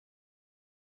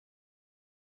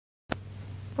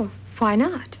Well, why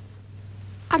not?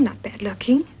 I'm not bad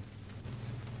looking.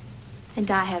 And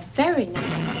I have very nice...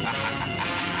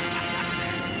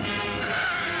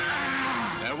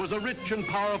 There was a rich and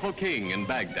powerful king in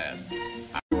Baghdad.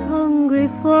 Hungry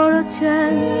for a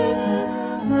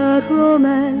chance, a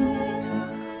romance.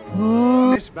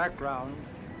 Oh. This background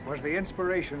was the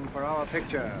inspiration for our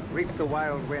picture, Reap the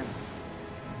Wild Wind.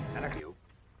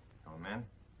 Oh, man,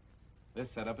 this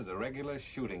setup is a regular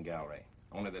shooting gallery.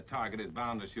 Only the target is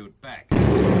bound to shoot back.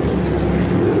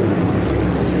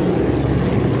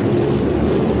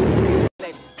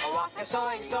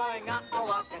 Sawing, sawing,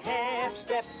 walk a half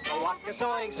step, walk a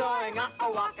sawing, sawing,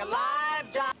 walk a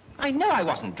live job. I know I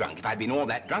wasn't drunk. If I'd been all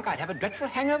that drunk, I'd have a dreadful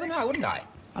hangover now, wouldn't I?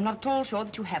 I'm not at all sure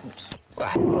that you haven't.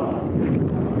 Well,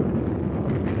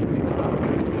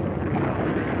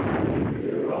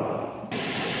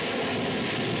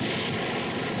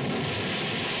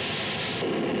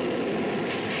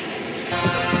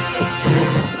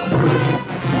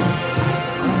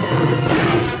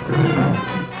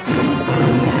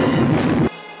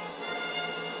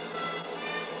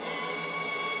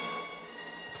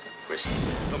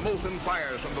 The molten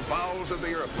fires from the bowels of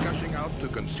the earth gushing out to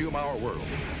consume our world.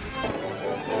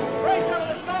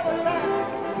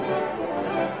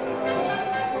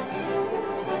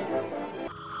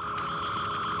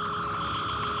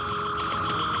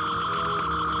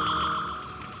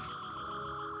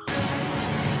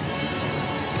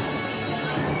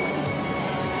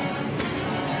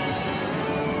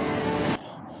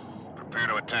 prepare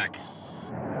to attack.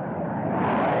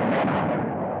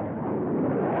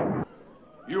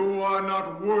 You are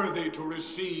not worthy to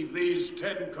receive these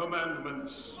 10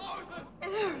 commandments.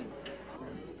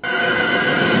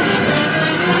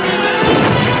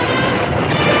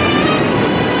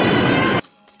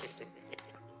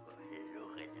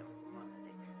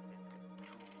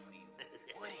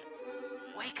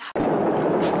 Wake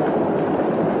up!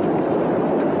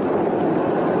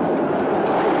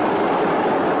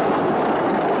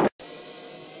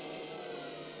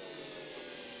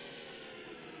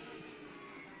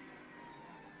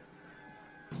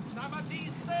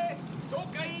 Stamatiste,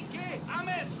 tocaike,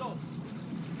 amesos.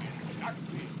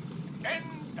 Taxi, en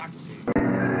taxi.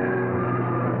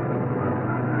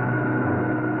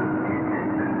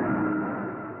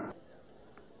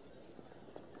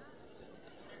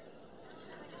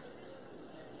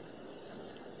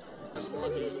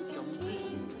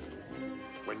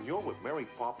 When you're with Mary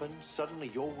Poppins,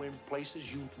 suddenly you're in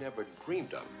places you've never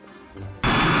dreamed of.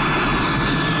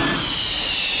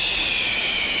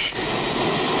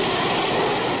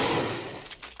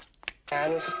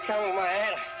 And it's killing my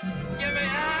head. Get me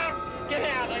out! Get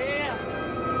out of here!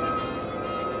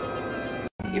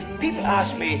 If people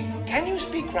ask me, can you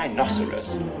speak rhinoceros?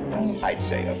 I'd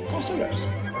say, of course,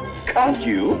 can't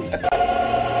you?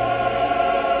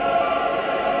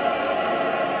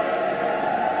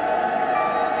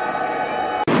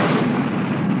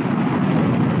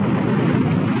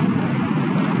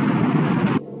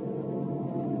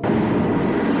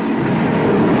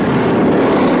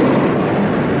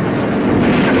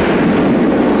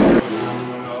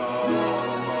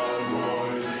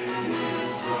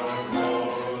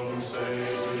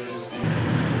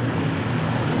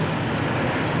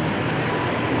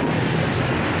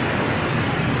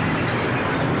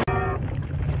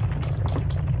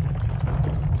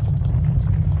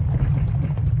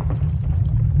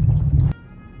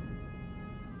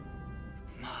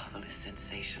 Marvelous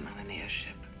sensation on an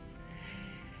airship.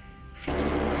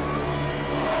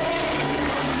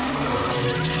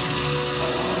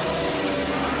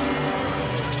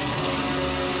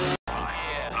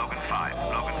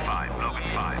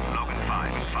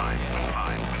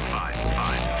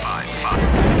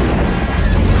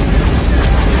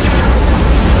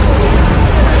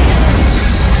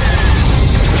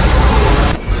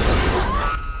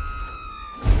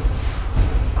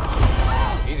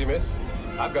 Easy, miss.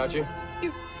 I've got you.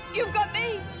 You've got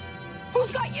me!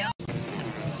 Who's got you?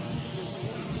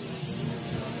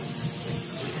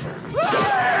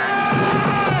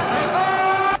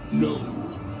 No,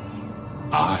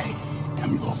 I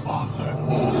am your father.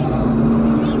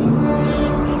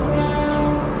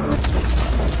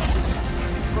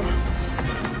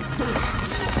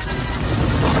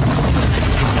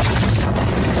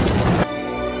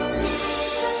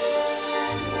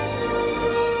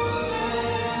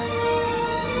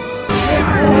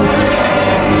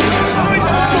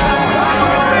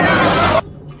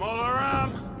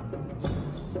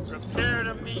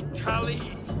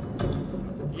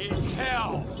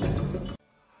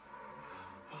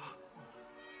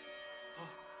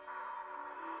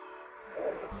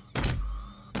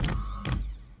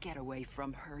 Get away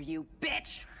from her, you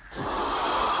bitch!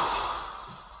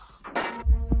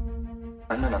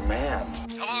 I'm not a man.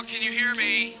 Hello, can you hear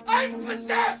me? I'm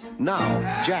possessed! Now,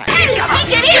 Jack. Take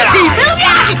it easy,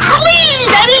 Billy! Please,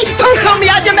 Eddie! Don't tell me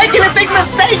you're making a big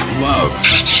mistake! Love.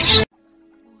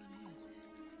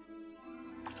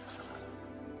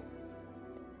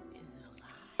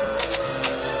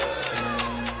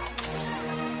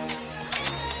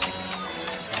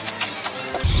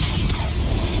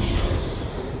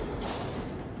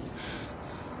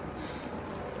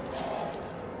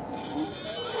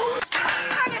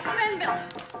 Ernest Manville!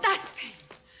 That's Penn.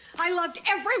 I loved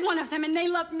every one of them, and they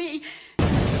loved me.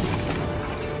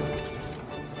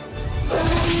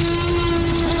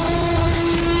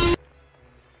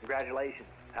 Congratulations.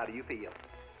 How do you feel?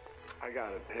 I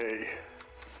gotta pee.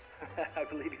 I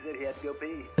believe he said he had to go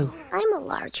pee. I'm a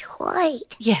large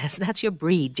white. Yes, that's your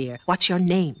breed, dear. What's your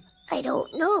name? I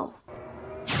don't know.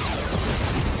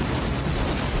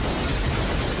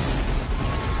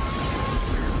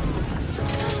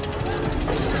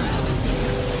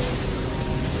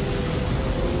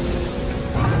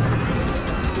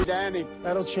 Danny,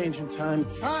 that'll change in time.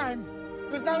 Time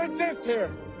does not exist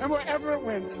here. And wherever it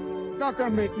went, it's not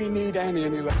gonna make me need Annie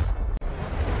any less.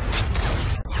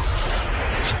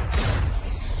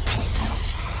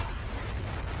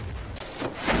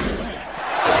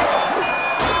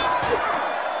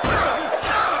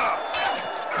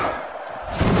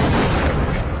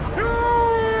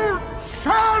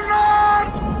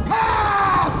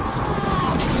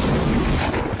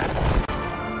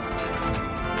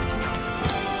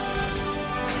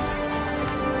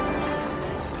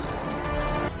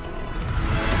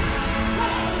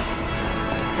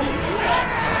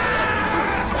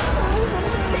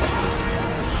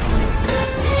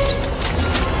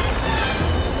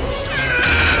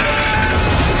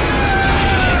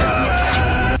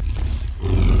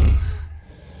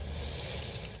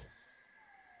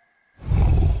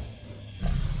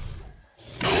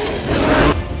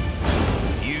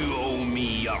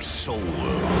 Soul,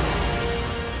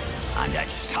 and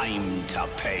it's time to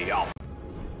pay up.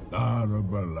 Lara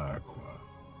Belacqua.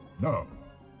 No,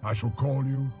 I shall call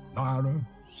you Lara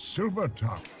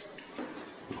Silvertongue.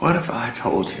 What if I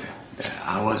told you that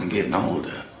I wasn't getting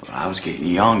older, but I was getting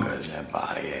younger than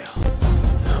everybody else?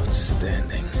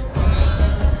 Outstanding.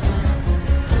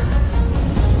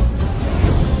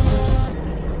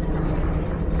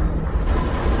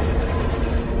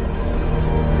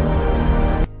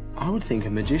 I would think a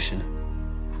magician.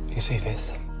 You see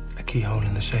this? A keyhole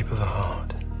in the shape of a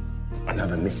heart.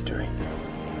 Another mystery.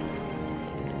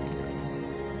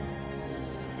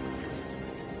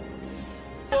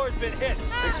 Floor's been hit.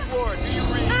 Explore. Do you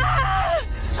read?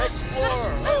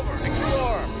 Explore. Over.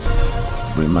 Explore.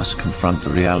 We must confront the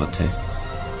reality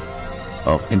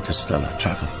of interstellar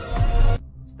travel.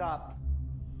 Stop.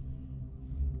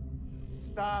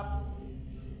 Stop.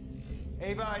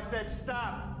 Ava, I said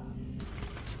stop.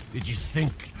 Did you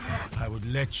think I would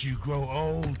let you grow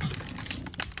old?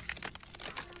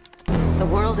 The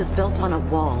world is built on a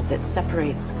wall that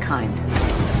separates kind.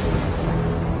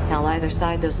 Tell either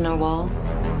side there's no wall.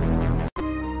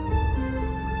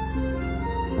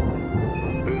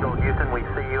 Eagle Houston, we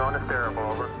see you on the stereo,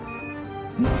 over.